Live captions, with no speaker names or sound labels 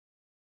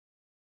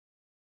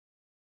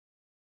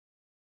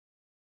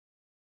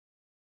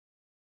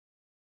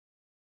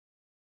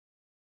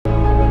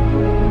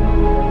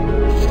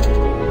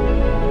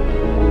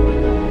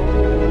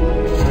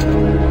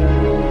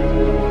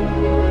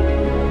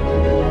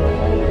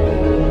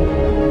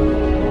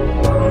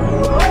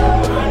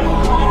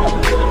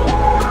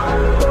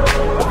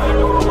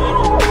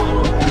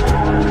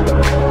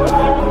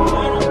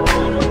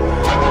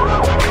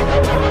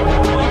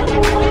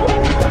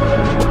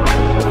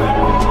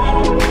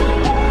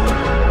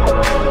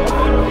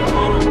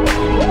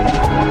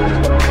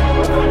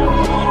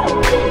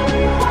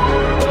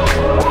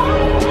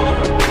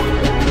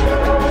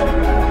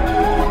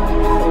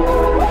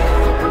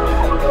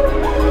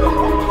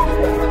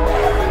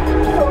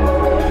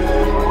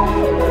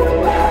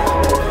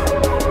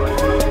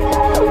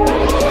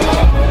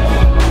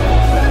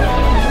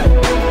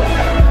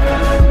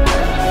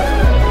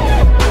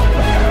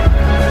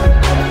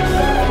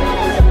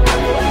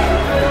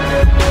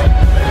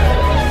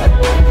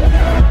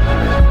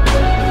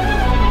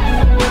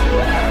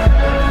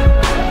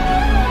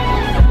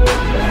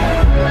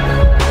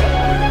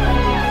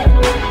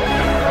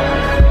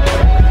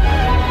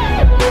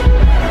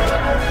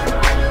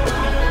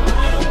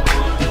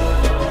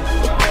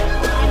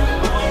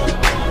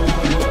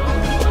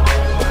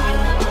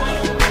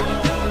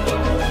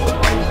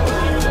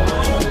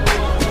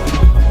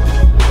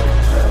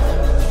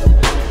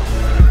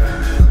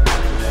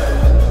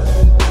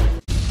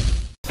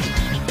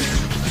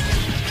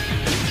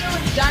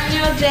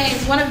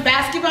James, one of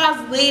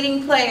basketball's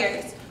leading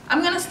players.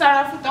 I'm going to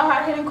start off with the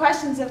hard-hitting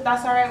questions, if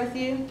that's all right with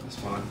you. That's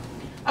fine.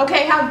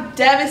 Okay, how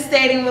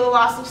devastating will the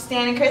loss of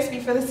Stan and Crispy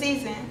for the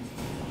season?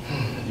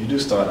 You do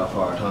start off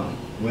hard, huh?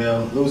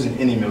 Well, losing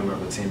any member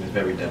of a team is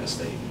very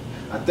devastating.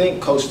 I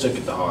think Coach took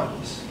it the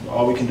hardest.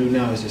 All we can do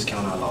now is just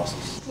count our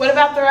losses. What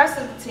about the rest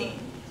of the team?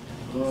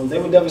 They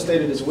were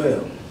devastated as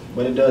well,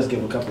 but it does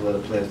give a couple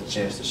of the players a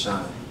chance to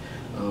shine.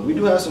 We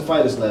do have some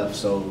fighters left,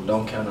 so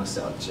don't count us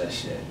out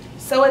just yet.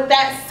 So with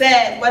that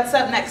said, what's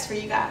up next for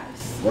you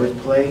guys? Work,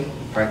 play,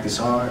 practice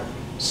hard,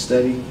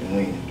 study, and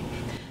win.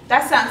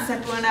 That sounds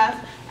simple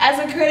enough. As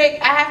a critic,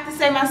 I have to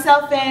say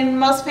myself and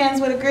most fans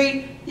would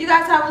agree, you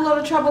guys have a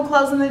little trouble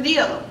closing the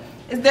deal.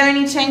 Is there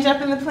any change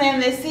up in the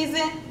plan this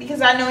season?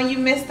 Because I know when you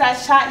missed that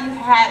shot, you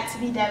had to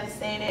be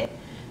devastated.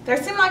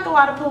 There seemed like a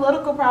lot of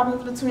political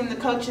problems between the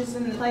coaches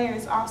and the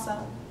players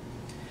also.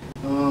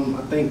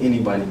 I think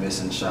anybody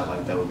missing a shot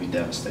like that would be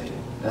devastated.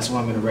 That's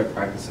why I'm in a rec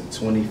practicing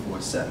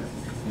 24/7.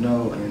 You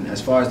know, and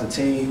as far as the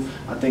team,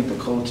 I think the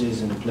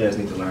coaches and the players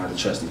need to learn how to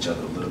trust each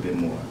other a little bit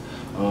more.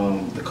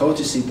 The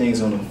coaches see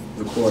things on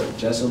the court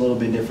just a little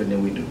bit different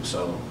than we do.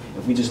 So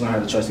if we just learn how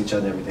to trust each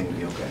other, everything will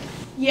be okay.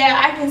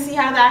 Yeah, I can see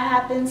how that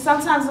happens.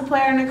 Sometimes the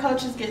player and the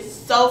coaches get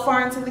so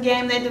far into the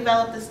game, they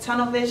develop this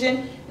tunnel vision,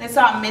 and it's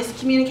all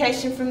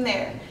miscommunication from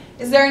there.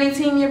 Is there any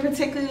team you're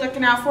particularly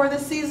looking out for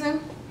this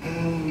season?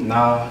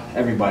 Nah,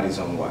 everybody's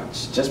on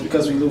watch. Just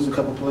because we lose a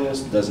couple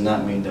players does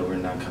not mean that we're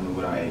not coming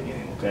with our A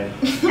game, okay?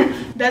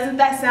 Doesn't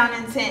that sound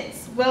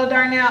intense? Well,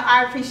 Darnell,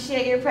 I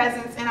appreciate your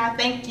presence and I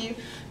thank you.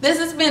 This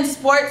has been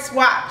Sports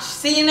Watch.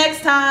 See you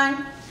next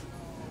time.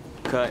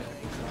 Cut.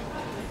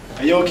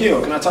 Hey, yo,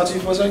 Akil, can I talk to you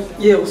for a second?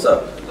 Yeah, what's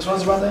up? That's what I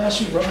was about to ask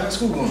you, bro. How's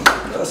school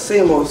going?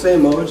 Same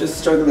old. Just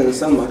struggling in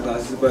some of my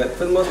classes, but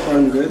for the most part,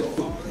 I'm good.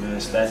 Man,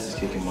 stats is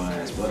kicking my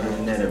ass, but other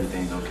than that,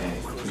 everything's okay.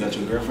 You got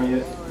your girlfriend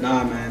yet?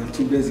 Nah, man, I'm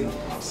too busy.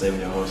 I'm saving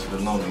your horse for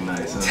the lonely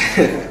nights,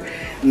 huh?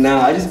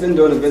 Nah, I just been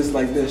doing events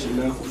like this, you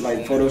know?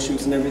 Like photo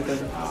shoots and everything.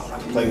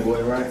 Like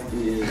Playboy, right?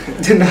 Yeah.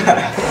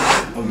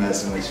 Nah. I'm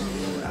messing with you.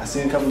 I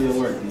seen a couple of your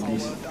work. You're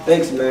decent.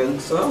 Thanks, man.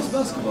 So how's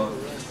basketball?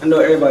 I know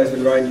everybody's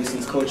been riding you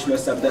since Coach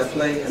messed up that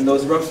play and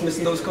those refs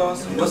missing those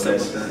calls. What's up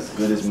with that?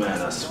 Good as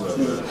mad, I swear,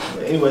 bro.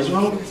 But anyways, you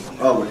hungry?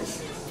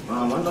 Always.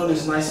 I know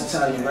this nice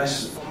Italian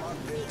restaurant.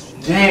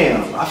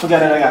 Damn, I forgot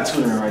that I got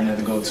tutoring right now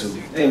to go to.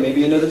 Hey,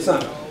 maybe another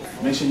time.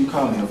 Make sure you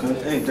call me, okay?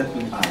 Hey,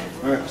 definitely.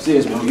 All right,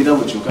 serious, bro. Get up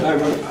with you, okay? All right,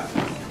 bro.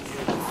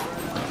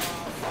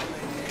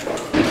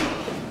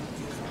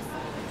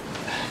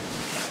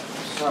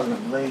 Sorry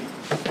I'm late.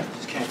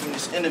 Just can't do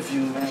this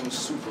interview, man. It was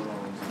super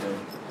long today.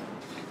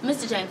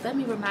 Mr. James, let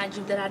me remind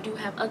you that I do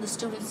have other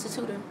students to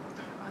tutor.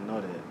 I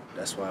know that.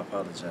 That's why I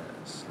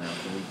apologize. Now,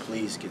 can we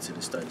please get to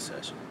the study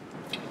session?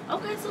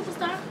 Okay,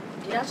 superstar.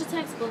 Get out your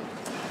textbook.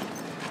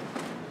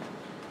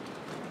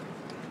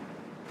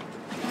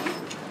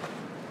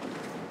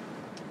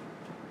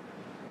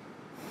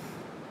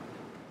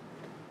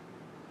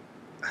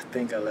 I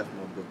think I left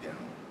my book at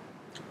home.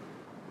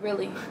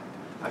 Really?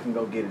 I can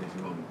go get it if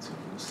you want me to.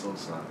 I'm so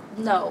sorry.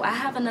 No, I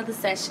have another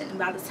session.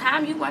 By the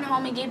time you run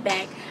home and get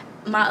back,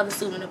 my other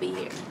student will be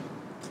here.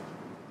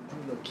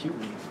 You look cute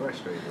when you're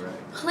frustrated,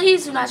 right?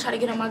 Please do not try to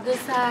get on my good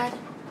side.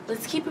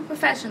 Let's keep it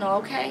professional,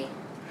 okay?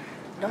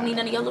 Don't need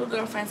none of your little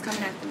girlfriends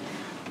coming after me.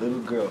 Little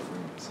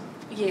girlfriends.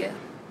 Yeah.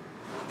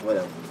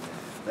 Whatever.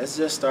 Let's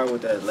just start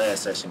with that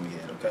last session we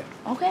had, okay?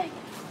 Okay.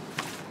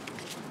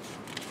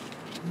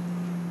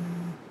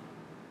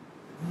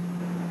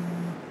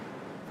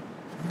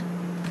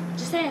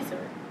 Just answer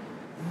it.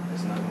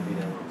 It's not gonna be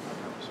that long, I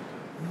promise you.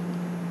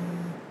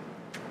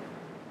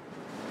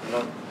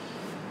 Hello?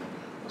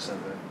 What's up,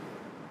 man?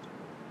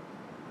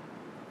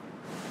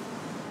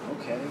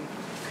 Okay.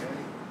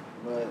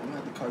 But I'm gonna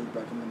have to call you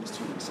back. I'm in this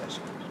tutoring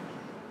session.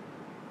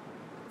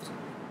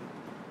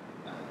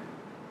 Alright.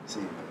 See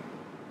you, man.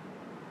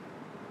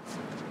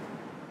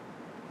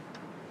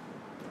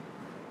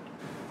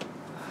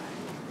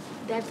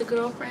 That the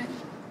girlfriend?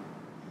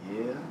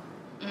 Yeah?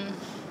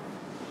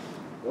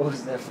 What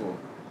was that for?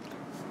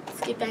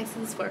 Let's get back to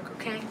this work,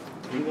 okay?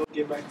 We gonna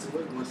get back to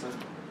work once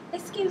I...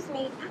 Excuse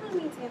me, I don't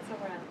mean to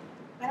interrupt,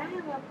 but I have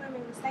an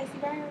appointment with Stacey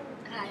Burns.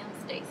 Hi, I'm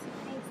Stacy.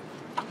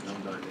 I'm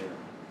done there.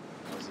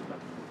 I was about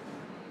to...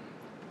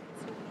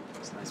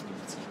 It's nice meeting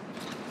you.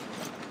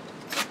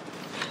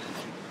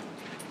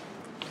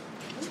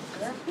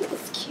 Girl, he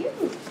was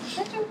cute. Is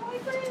that your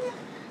boyfriend?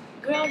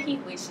 Girl, he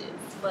wishes,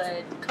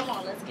 but come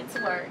on, let's get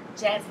to work.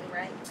 Jasmine,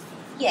 right?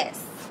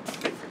 Yes.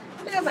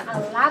 I'm having a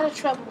lot of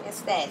trouble in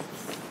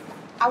stats.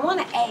 I want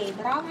an A,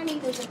 but all I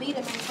need is a B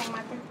to maintain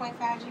my 3.5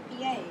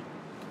 GPA.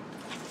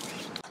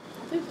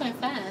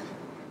 3.5.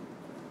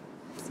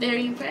 It's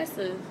very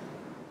impressive.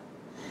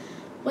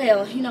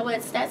 Well, you know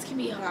what? Stats can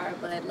be hard,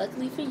 but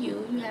luckily for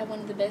you, you have one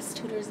of the best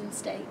tutors in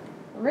state.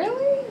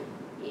 Really?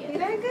 Yeah. Is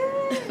that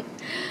good?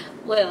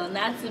 Well,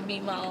 not to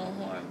beat my own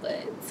horn,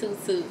 but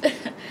toot.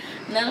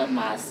 None of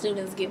my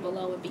students get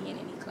below a B in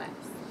any class.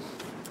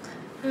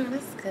 Oh,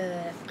 that's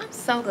good. I'm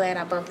so glad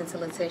I bumped into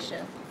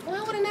Letitia. Well,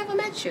 I would have never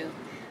met you.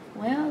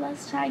 Well,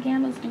 us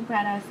Tri-Gammas do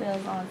pride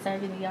ourselves on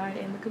serving the yard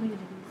and the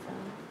community,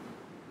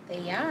 so. The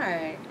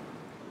yard?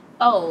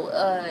 Oh,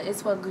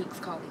 it's what Greeks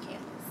call the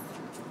campus.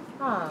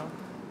 Oh,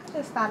 I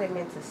just thought it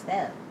meant to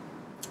step.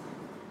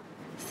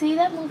 See,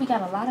 that movie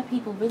got a lot of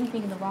people really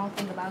thinking the wrong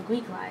thing about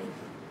Greek life.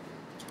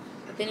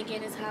 But then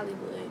again, it's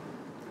Hollywood.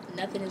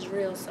 Nothing is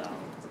real, so.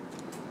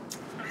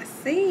 I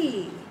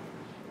see.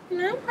 You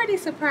know, I'm pretty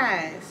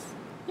surprised.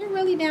 You're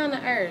really down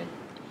to earth.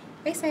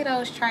 They say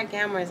those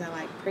Tri-Gammas are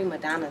like prima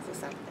donnas or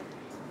something.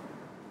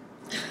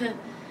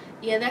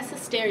 Yeah, that's a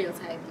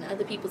stereotype and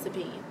other people's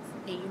opinions.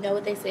 And you know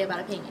what they say about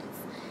opinions.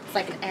 It's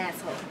like an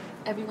asshole.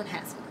 Everyone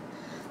has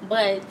one.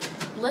 But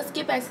let's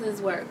get back to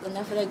this work.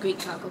 Enough of that Greek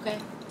talk, okay?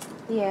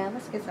 Yeah,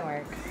 let's get to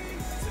work.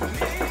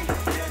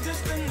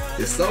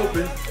 It's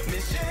open.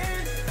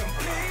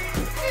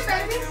 Hey,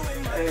 baby.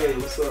 Hey,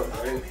 what's up,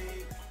 man?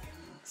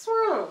 What's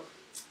wrong?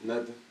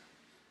 Nothing.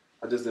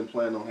 I just didn't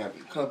plan on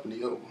having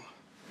company over.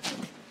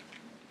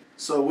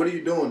 So, what are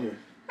you doing here?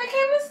 I came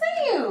to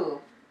see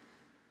you.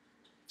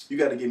 You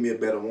got to give me a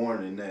better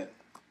warning than that.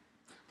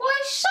 Boy,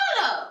 shut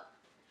up.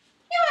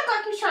 You act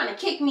like you're trying to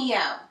kick me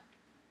out.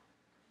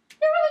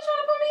 You're really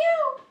trying to put me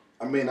out?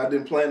 I mean, I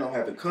didn't plan on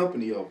having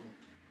company over.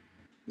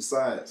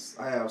 Besides,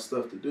 I have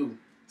stuff to do.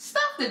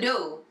 Stuff to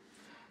do?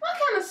 What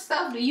kind of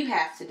stuff do you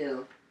have to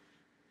do?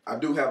 I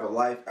do have a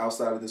life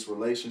outside of this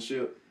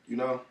relationship, you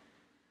know?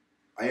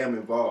 I am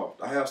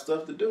involved. I have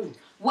stuff to do.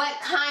 What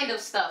kind of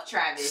stuff,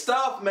 Travis?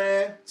 Stuff,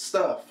 man.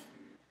 Stuff.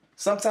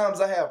 Sometimes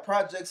I have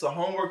projects or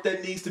homework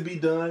that needs to be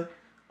done.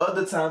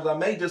 Other times I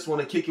may just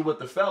want to kick it with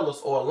the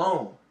fellas or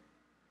alone.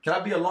 Can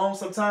I be alone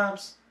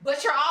sometimes?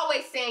 But you're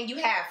always saying you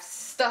have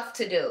stuff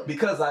to do.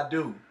 Because I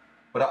do.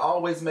 But I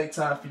always make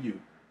time for you.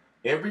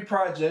 Every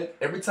project,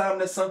 every time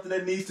there's something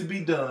that needs to be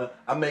done,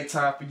 I make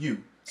time for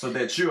you so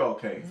that you're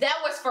okay.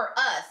 That was for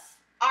us.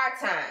 Our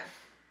time.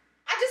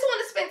 I just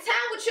want to spend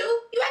time with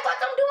you. You act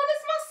like I'm doing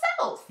this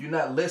myself. You're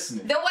not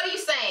listening. Then what are you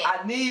saying?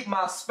 I need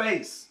my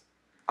space.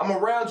 I'm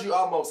around you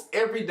almost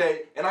every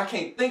day, and I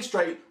can't think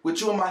straight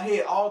with you in my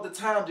head all the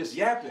time just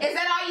yapping. Is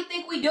that all you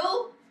think we do?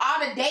 All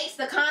the dates,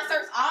 the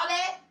concerts, all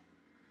that?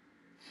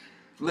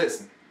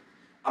 Listen,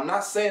 I'm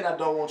not saying I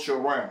don't want you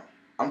around.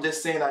 I'm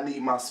just saying I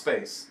need my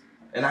space.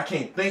 And I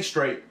can't think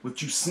straight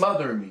with you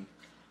smothering me.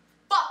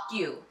 Fuck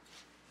you.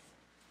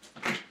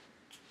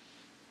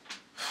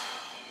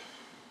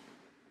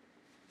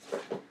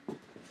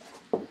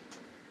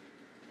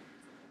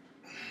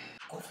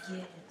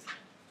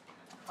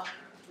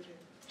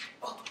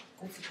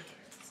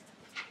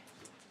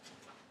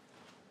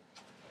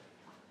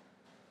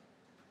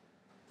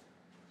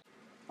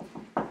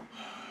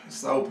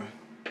 It's open.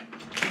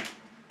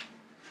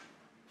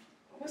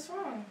 What's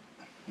wrong?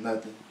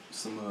 Nothing.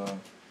 Some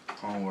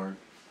homework.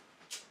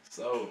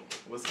 So,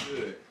 what's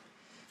good?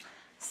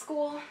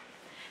 School.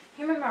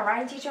 You remember my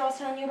writing teacher I was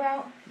telling you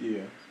about?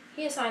 Yeah.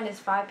 He assigned this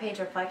 5-page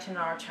reflection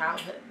on our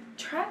childhood.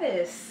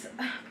 Travis,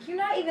 you're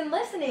not even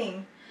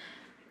listening.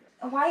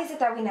 Why is it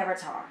that we never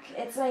talk?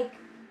 It's like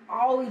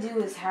all we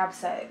do is have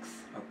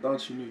sex. I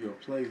thought you knew your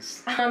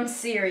place. I'm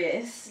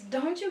serious.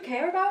 Don't you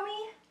care about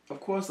me? Of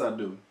course I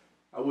do.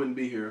 I wouldn't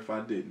be here if I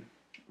didn't.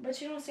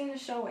 But you don't seem to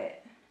show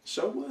it.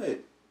 Show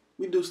what?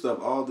 We do stuff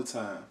all the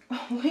time.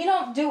 We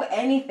don't do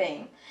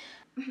anything.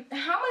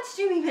 How much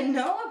do you even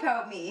know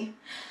about me?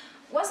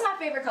 What's my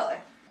favorite color?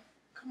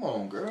 Come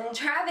on, girl.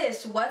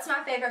 Travis, what's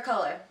my favorite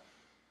color?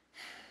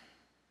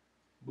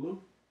 Blue?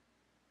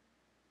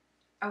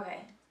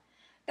 Okay.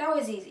 That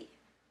was easy.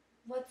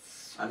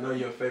 What's... I know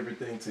your favorite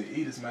thing to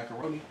eat is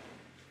macaroni.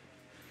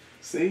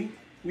 See?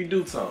 We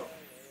do talk.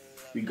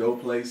 We go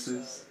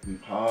places. We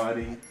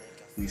party.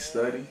 We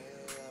study.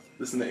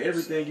 Listen to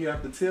everything you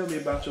have to tell me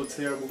about your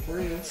terrible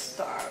friends.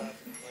 Stop.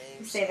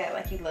 You say that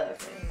like you love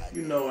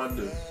me. You know I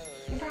do.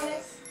 You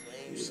promise?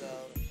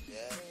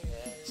 Yeah.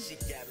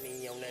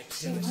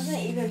 She wasn't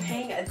even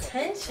paying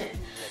attention.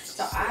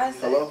 So I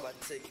said... Hello?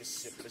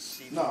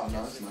 No,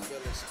 it's not.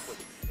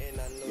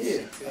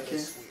 Yeah, I can.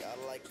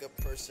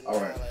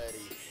 Alright.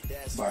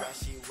 Bye.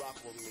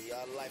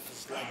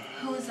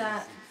 Who was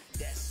that?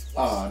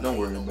 Don't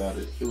worry about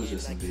it. It was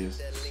just some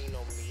biz.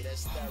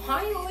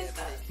 Why are you always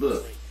that?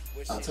 Look,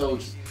 I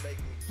told you.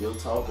 We'll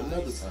talk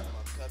another time.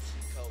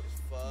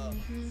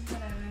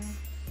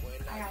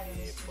 Whatever. I gotta do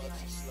this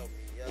tonight.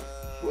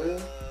 Well,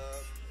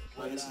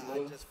 play some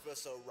more.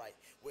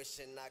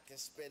 Wishing I can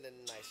spend a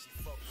night. She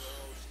fuck with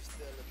hoes, she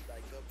still look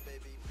like a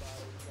baby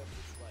bottle of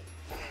it's right.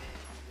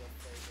 Your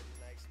favorite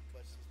nights,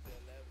 but she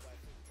still that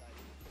wife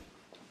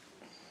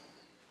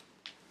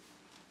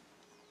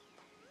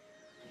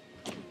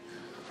and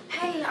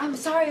tight. Hey, I'm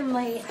sorry I'm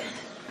late.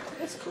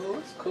 It's cool,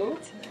 it's cool.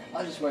 I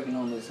was just working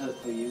on this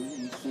hook for you.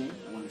 You see?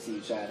 I want to see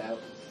you try it out.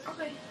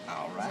 Okay.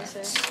 All right. Is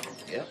this it?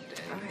 Yep,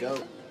 there you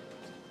go.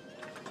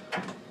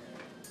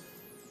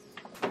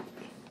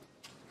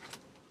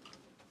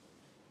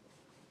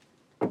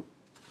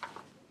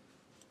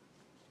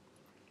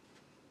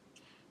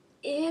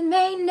 It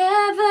may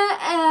never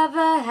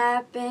ever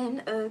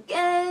happen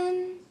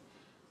again.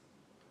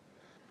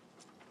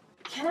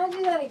 Can I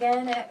do that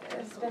again? It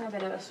was been a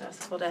bit of a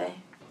stressful day.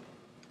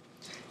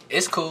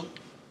 It's cool.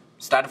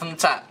 Starting from the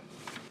top.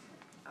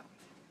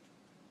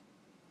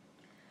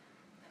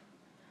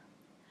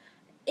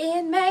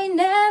 It may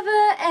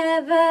never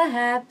ever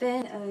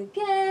happen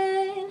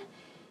again.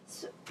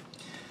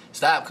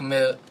 Stop,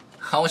 Camille.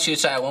 I want you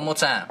to try it one more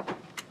time.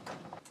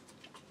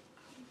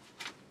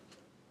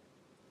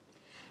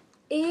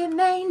 It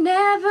may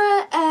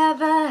never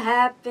ever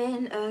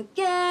happen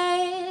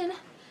again.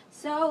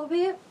 So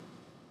be.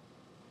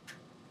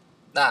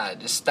 Nah,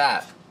 just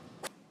stop.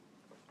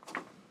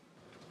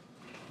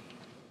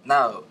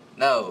 No.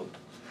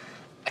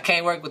 I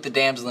can't work with the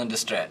damsel in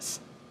distress.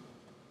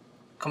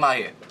 Come out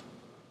here.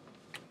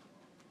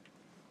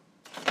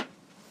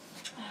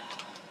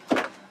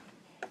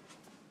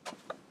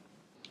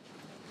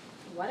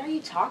 What are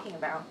you talking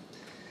about?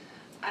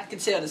 I can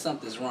tell that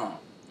something's wrong.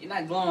 You're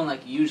not glowing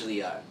like you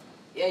usually are.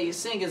 Yeah, your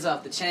singing's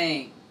off the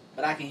chain,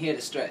 but I can hear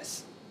the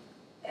stress.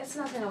 It's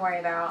nothing to worry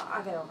about.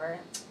 I'll get over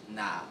it.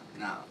 Nah.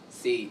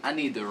 See, I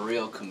need the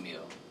real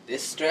Camille.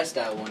 This stressed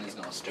out one is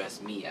gonna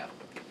stress me out.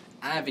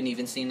 I haven't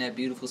even seen that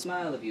beautiful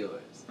smile of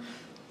yours.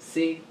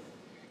 See?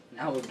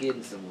 Now we're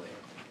getting somewhere.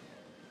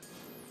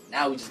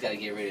 Now we just gotta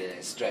get rid of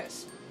that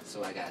stress.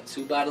 So I got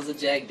 2 bottles of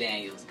Jack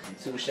Daniels and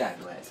 2 shot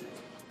glasses.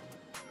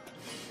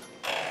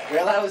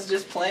 Girl, I was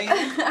just playing.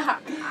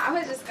 I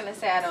was just gonna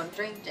say I don't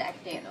drink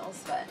Jack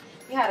Daniels, but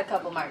if you had a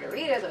couple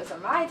margaritas or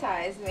some Mai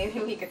Tais, maybe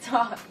we could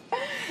talk.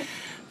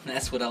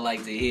 That's what I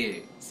like to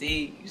hear.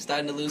 See, you're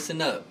starting to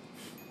loosen up.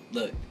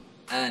 Look,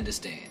 I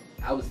understand.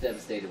 I was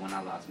devastated when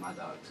I lost my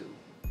dog, too.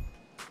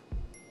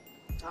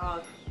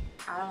 Dog?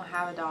 I don't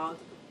have a dog.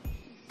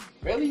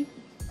 Really?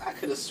 I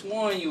could have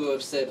sworn you were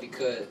upset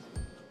because...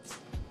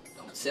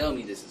 Don't tell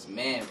me this is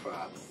man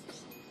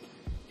problems.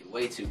 You're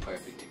way too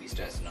perfect to be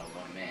stressing over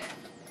a man.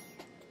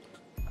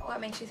 What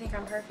makes you think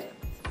I'm perfect?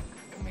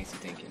 What makes you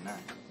think you're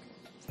not?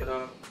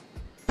 But,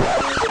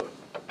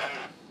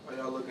 why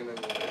y'all looking at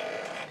me?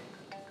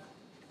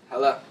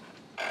 Hello?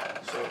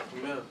 So,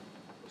 Camille,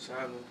 what's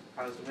happening?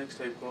 How's the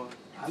mixtape going?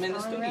 I'm in the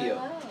studio.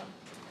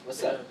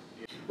 What's up?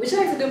 Would you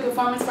like to do a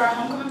performance for our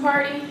homecoming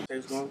party?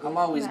 I'm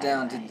always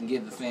down to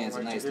give the fans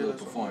a nice little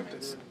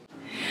performance.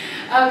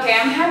 Okay,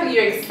 I'm happy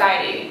you're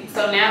excited.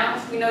 So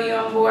now we know you're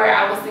on board,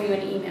 I will send you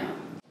an email.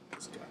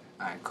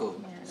 Alright,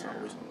 cool. It's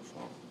always on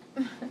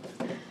the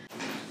phone.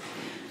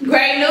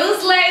 Great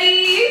news,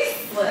 ladies!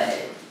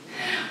 What?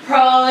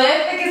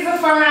 Prolific is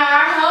performing at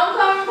our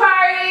homecoming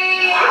party!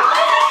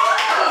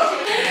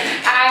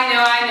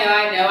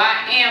 I know. I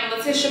am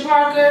Letitia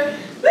Parker.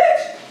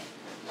 Bitch!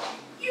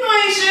 You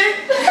ain't shit.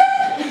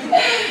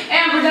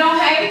 Amber, don't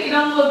hate. It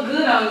don't look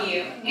good on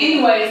you.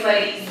 Anyways,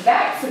 ladies,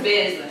 back to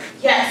business.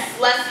 Yes,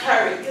 let's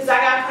hurry, because I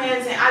got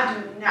plans and I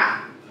do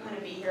not want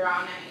to be here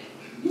all night.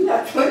 You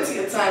have plenty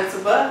of time to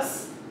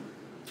bust,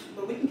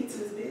 but we can get to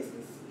this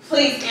business.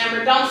 Please,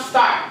 Amber, don't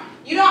start.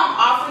 You know I'm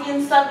offering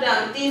getting stuff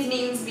done, but these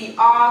meetings be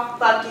all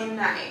fucking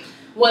night.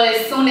 Well,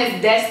 as soon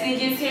as Destiny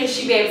gets here,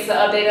 she'll be able to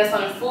update us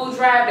on the food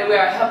drive that we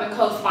are helping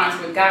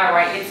co-sponsor with God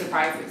Right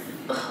Enterprises.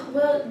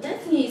 Well,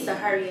 Destiny needs to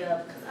hurry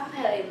up, because I've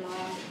had a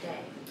long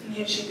day. And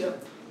here she go.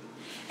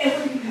 And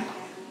what do you have?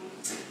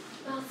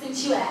 Well,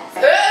 since you asked.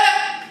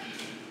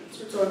 It's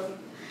rhetorical.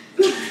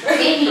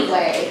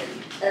 Anyway,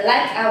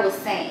 like I was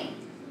saying,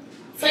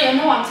 so you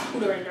know I'm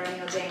tutoring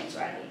Darnell James,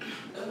 right?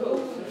 Oh,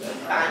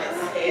 fine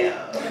as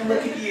hell. And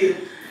look at you,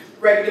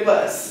 ready to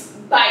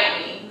bust. Bite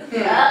me.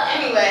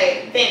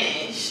 Anyway,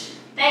 finish.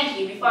 Thank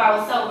you, before I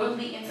was so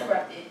rudely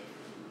interrupted.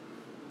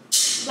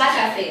 Like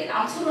I said,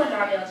 I'm tutoring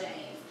Darnell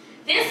James.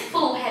 This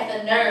fool had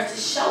the nerve to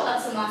show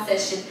up to my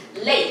session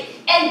late,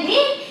 and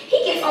then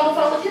he gets on the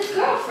phone with his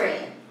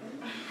girlfriend.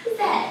 Who's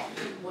that?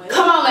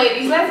 Come on,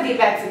 ladies, let's get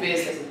back to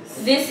business.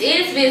 This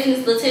is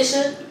business,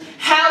 Letitia.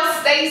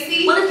 How's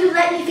Stacy? What if you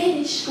let me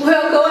finish?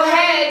 Well, go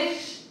ahead.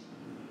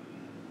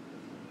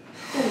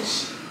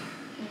 Finish.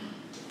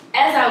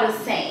 As I was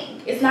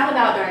saying, it's not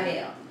about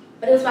Darnell,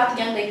 but it was about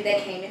the young lady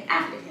that came in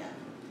after him.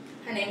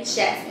 Her name is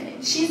Jasmine,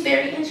 and she's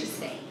very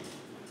interesting.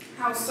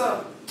 How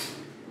so?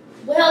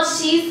 Well,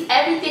 she's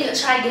everything a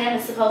Trigam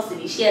is supposed to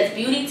be. She has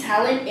beauty,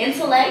 talent,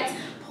 intellect,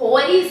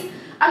 poise.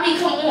 I mean,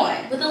 come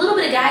on. With a little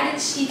bit of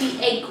guidance, she'd be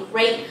a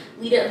great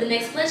leader of the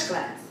next pledge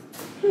class.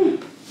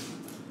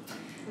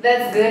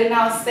 That's good and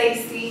all,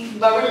 Stacy.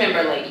 But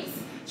remember, ladies,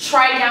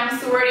 Trigam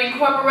Sorority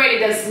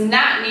Incorporated does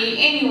not need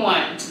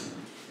anyone.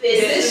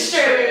 This is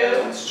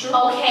true.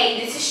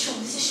 Okay, this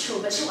is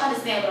true, but you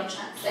understand what I'm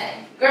trying to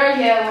say. Girl,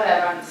 yeah,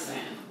 whatever, I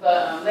understand.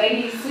 But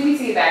ladies, we need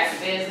to get back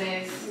to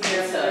business.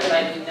 Here to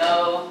let you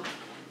know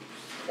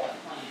what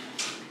plan.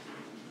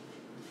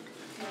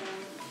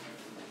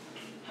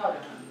 Hold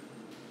on.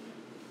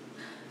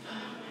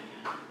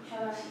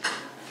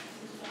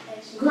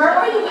 Girl,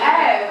 where you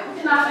at?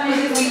 We cannot finish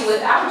this week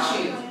without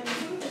you.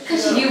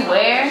 Cause you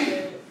where?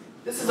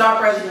 This is our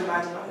president,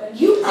 by the way.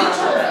 You chose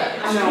her.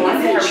 I know,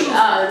 I didn't choose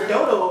up. her.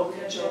 Dodo over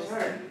there chose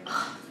her.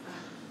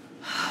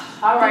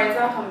 Alright, so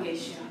I'll come get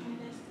you.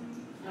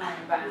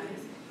 Alright, bye.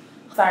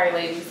 Sorry,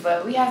 ladies,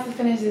 but we have to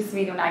finish this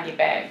meeting when I get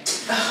back.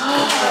 See,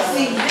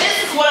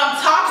 this is what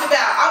I'm talking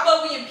about. I'll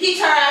go when you impeach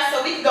her ass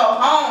so we can go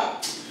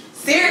home.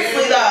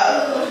 Seriously,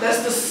 though.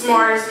 That's the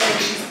smartest thing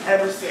she's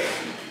ever said.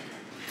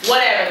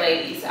 Whatever,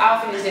 ladies.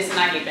 I'll finish this when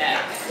I get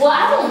back. Well,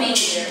 I won't be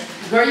here.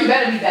 Girl, you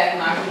better be back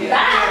when I get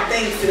back. Yeah,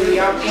 thanks, Silly.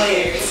 I'm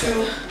playing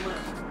too.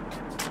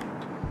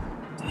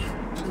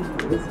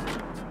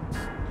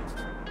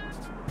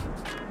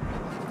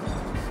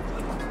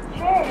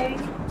 Hey.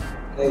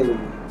 Hey.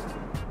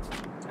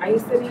 Are you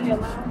sitting here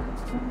alone?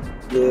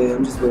 Yeah,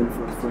 I'm just waiting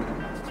for a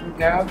friend.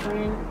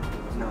 Girlfriend?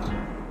 No.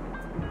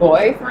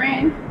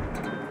 Boyfriend?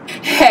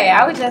 Hey,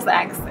 I was just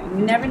asking.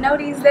 You never know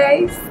these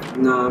days?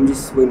 Nah, I'm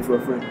just waiting for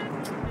a friend.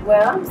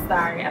 Well, I'm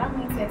sorry. I don't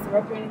mean to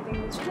interrupt or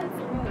anything, but you look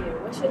familiar.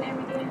 What's your name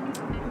again?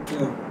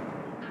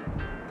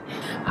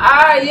 Yeah.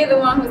 Ah, you're the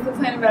one who's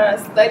complaining about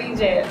our study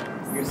jams.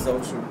 You're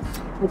social.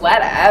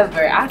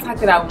 Whatever. I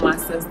talked it out with my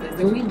sisters,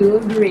 and we do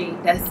agree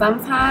that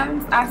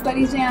sometimes our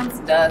study jams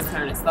does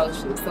turn to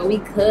social, so we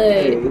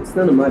could. Hey, it's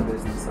none of my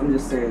business. I'm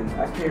just saying,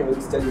 I can't really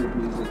study with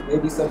music.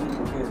 Maybe some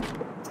people can.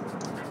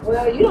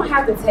 Well, you don't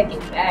have to take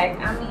it back.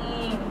 I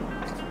mean,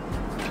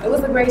 it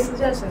was a great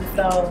suggestion,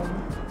 so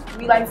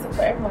we like to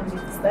for everyone to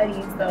get to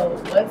study. So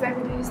what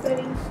exactly do you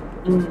study?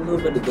 A little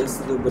bit of this,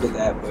 a little bit of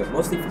that, but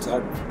mostly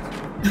photography.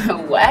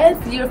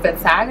 What? You're a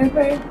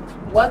photographer?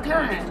 What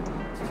kind?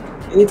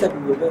 Any type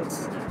of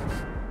events.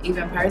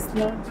 Even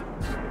personal?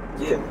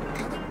 Yeah.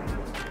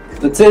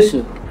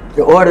 Letitia,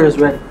 your order is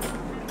ready.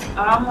 Oh,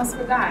 I almost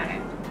forgot.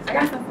 I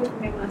got some food to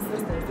make my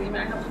sister. Do you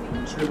mind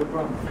helping me? Sure, no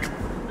problem.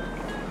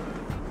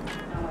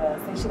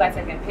 Since you like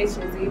taking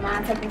pictures, do you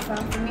mind taking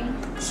some for me?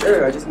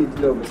 Sure, I just need to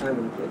know the time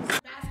and the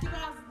place.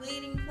 Basketball's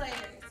leading players.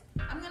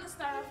 I'm going to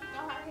start off with the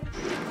hard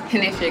hit.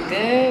 And if you're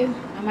good,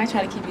 I might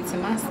try to keep you to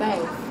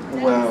myself.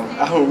 Well,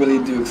 I don't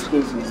really do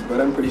exclusives, but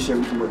I'm pretty sure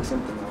we can work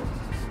something out.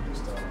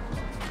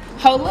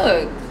 Oh,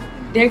 look.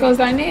 There goes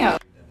Darnell.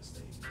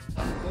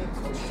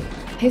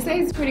 He says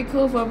he's pretty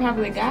cool for a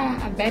popular guy.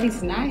 I bet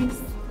he's nice.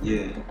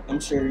 Yeah, I'm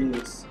sure he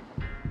is.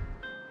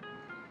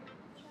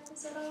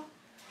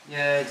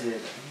 Yeah, I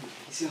did.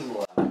 He seems a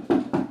little out.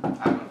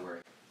 I wouldn't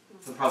worry.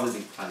 He'll probably be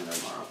fine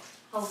tomorrow.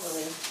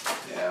 Hopefully.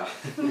 Yeah.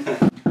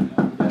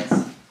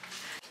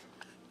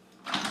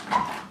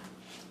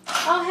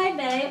 Oh, hey,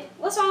 babe.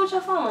 What's wrong with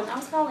your phone? I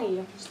was calling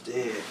you. It's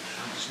dead.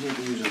 I just need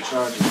to use your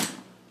charger.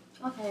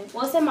 Okay,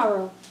 what's in my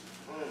room?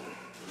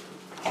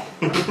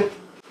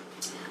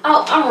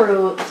 Oh, I'm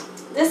rude.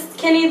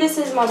 Kenny, this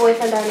is my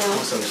boyfriend Darnell.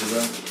 What's up,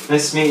 bro?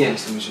 Nice to meet you.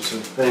 Nice to meet you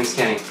too. My name's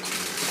Kenny.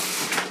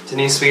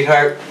 Denise,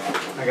 sweetheart,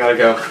 I gotta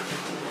go.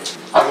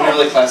 I'll have an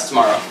early class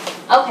tomorrow.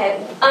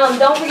 Okay.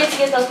 Don't forget to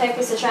get those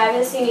papers to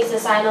Travis. He needs to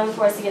sign them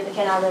for us to get the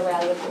kid out of the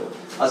rally approved.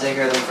 I'll take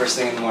care of them first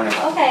thing in the morning.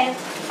 Okay.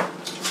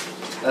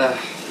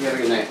 You have a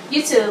good night.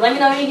 You too. Let me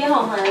know when you get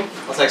home, honey.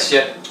 I'll text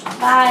you.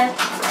 Bye.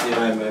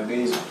 Yeah, man, be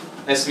easy.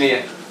 Nice to meet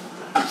you.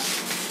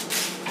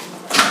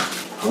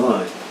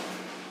 Hun.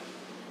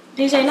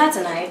 DJ, not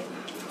tonight.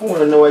 I want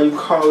to know why you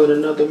call it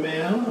another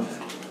man, hun.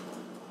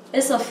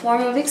 It's a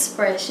form of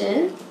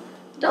expression.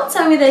 Don't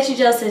tell me that you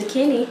just said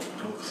Kenny.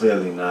 I'm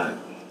clearly not.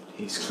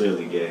 He's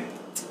clearly gay.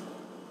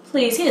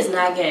 Please, he is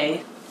not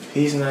gay. If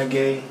he's not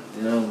gay,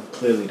 then I'm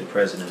clearly the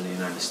president of the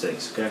United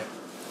States, okay?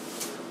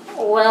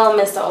 Well,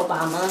 Mr.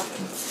 Obama,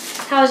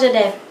 how was your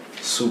day?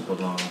 Super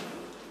long.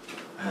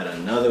 I had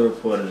another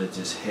reporter that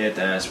just had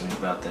to ask me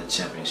about that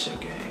championship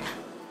game.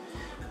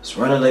 I was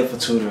running late for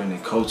tutoring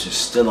and coach is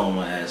still on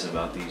my ass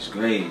about these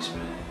grades,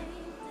 man.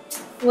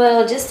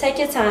 Well, just take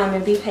your time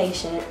and be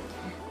patient.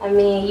 I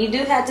mean, you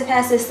do have to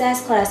pass this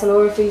stats class in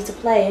order for you to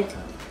play.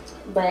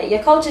 But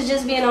your coach is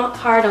just being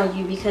hard on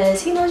you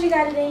because he knows you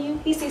got it in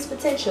you. He sees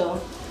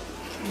potential.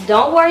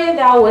 Don't worry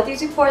about what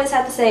these reporters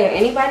have to say or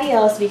anybody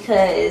else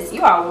because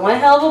you are one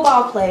hell of a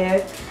ball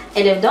player.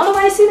 And if don't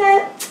nobody see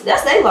that,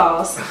 that's their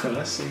loss.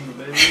 I see you,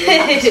 baby.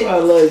 That's why I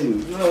love you.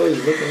 You're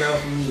always looking out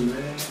for me,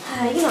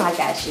 man. You know I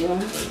got you.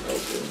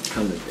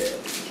 Come to bed.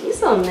 You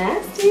so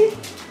nasty.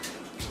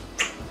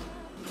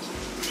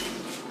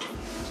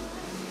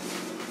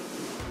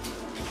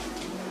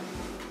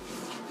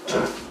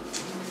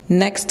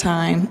 Next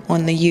time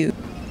on the U.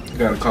 I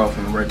got a call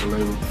from the record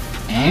label.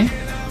 And?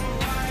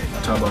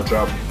 Talk about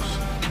dropping.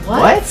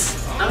 What?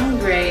 I'm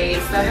great.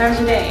 So how's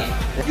your day?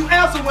 You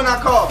answer when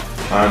I call.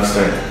 I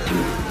understand.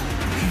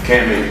 If you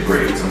can't make the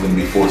grades, I'm going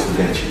to be forced to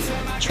bench you.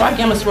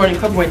 Tri-Gamma Sorority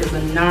Incorporated is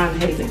a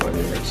non-hazing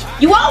organization.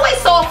 You always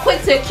so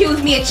quick to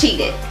accuse me of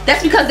cheating.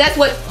 That's because that's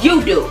what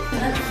you do.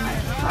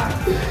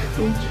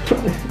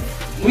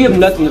 We have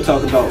nothing to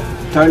talk about.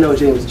 Darnell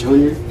James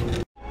Jr.